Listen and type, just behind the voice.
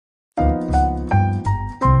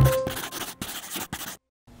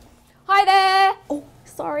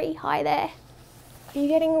sorry, hi there. Are you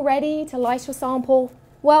getting ready to lyse your sample?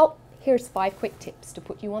 Well, here's 5 quick tips to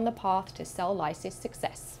put you on the path to cell lysis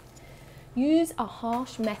success. Use a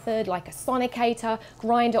harsh method like a Sonicator,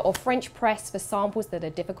 grinder or French press for samples that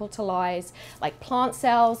are difficult to lyse, like plant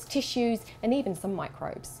cells, tissues and even some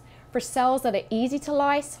microbes. For cells that are easy to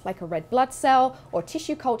lyse, like a red blood cell or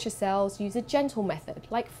tissue culture cells, use a gentle method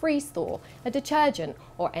like freeze-thaw, a detergent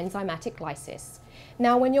or enzymatic lysis.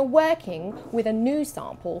 Now when you're working with a new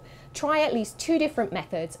sample, try at least 2 different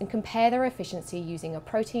methods and compare their efficiency using a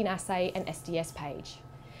protein assay and sds-page.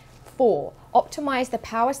 4. Optimize the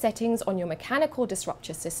power settings on your mechanical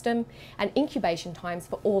disruptor system and incubation times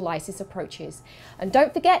for all lysis approaches. And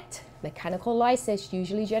don't forget, mechanical lysis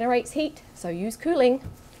usually generates heat, so use cooling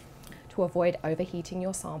to avoid overheating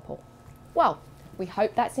your sample. Well, we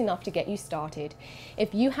hope that's enough to get you started.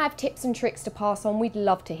 If you have tips and tricks to pass on, we'd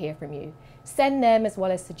love to hear from you. Send them as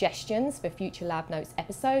well as suggestions for future Lab Notes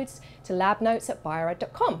episodes to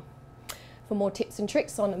labnotes@biorad.com. For more tips and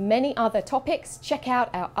tricks on many other topics, check out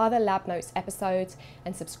our other Lab Notes episodes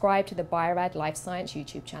and subscribe to the Bio-Rad Life Science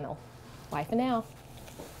YouTube channel. Bye for now.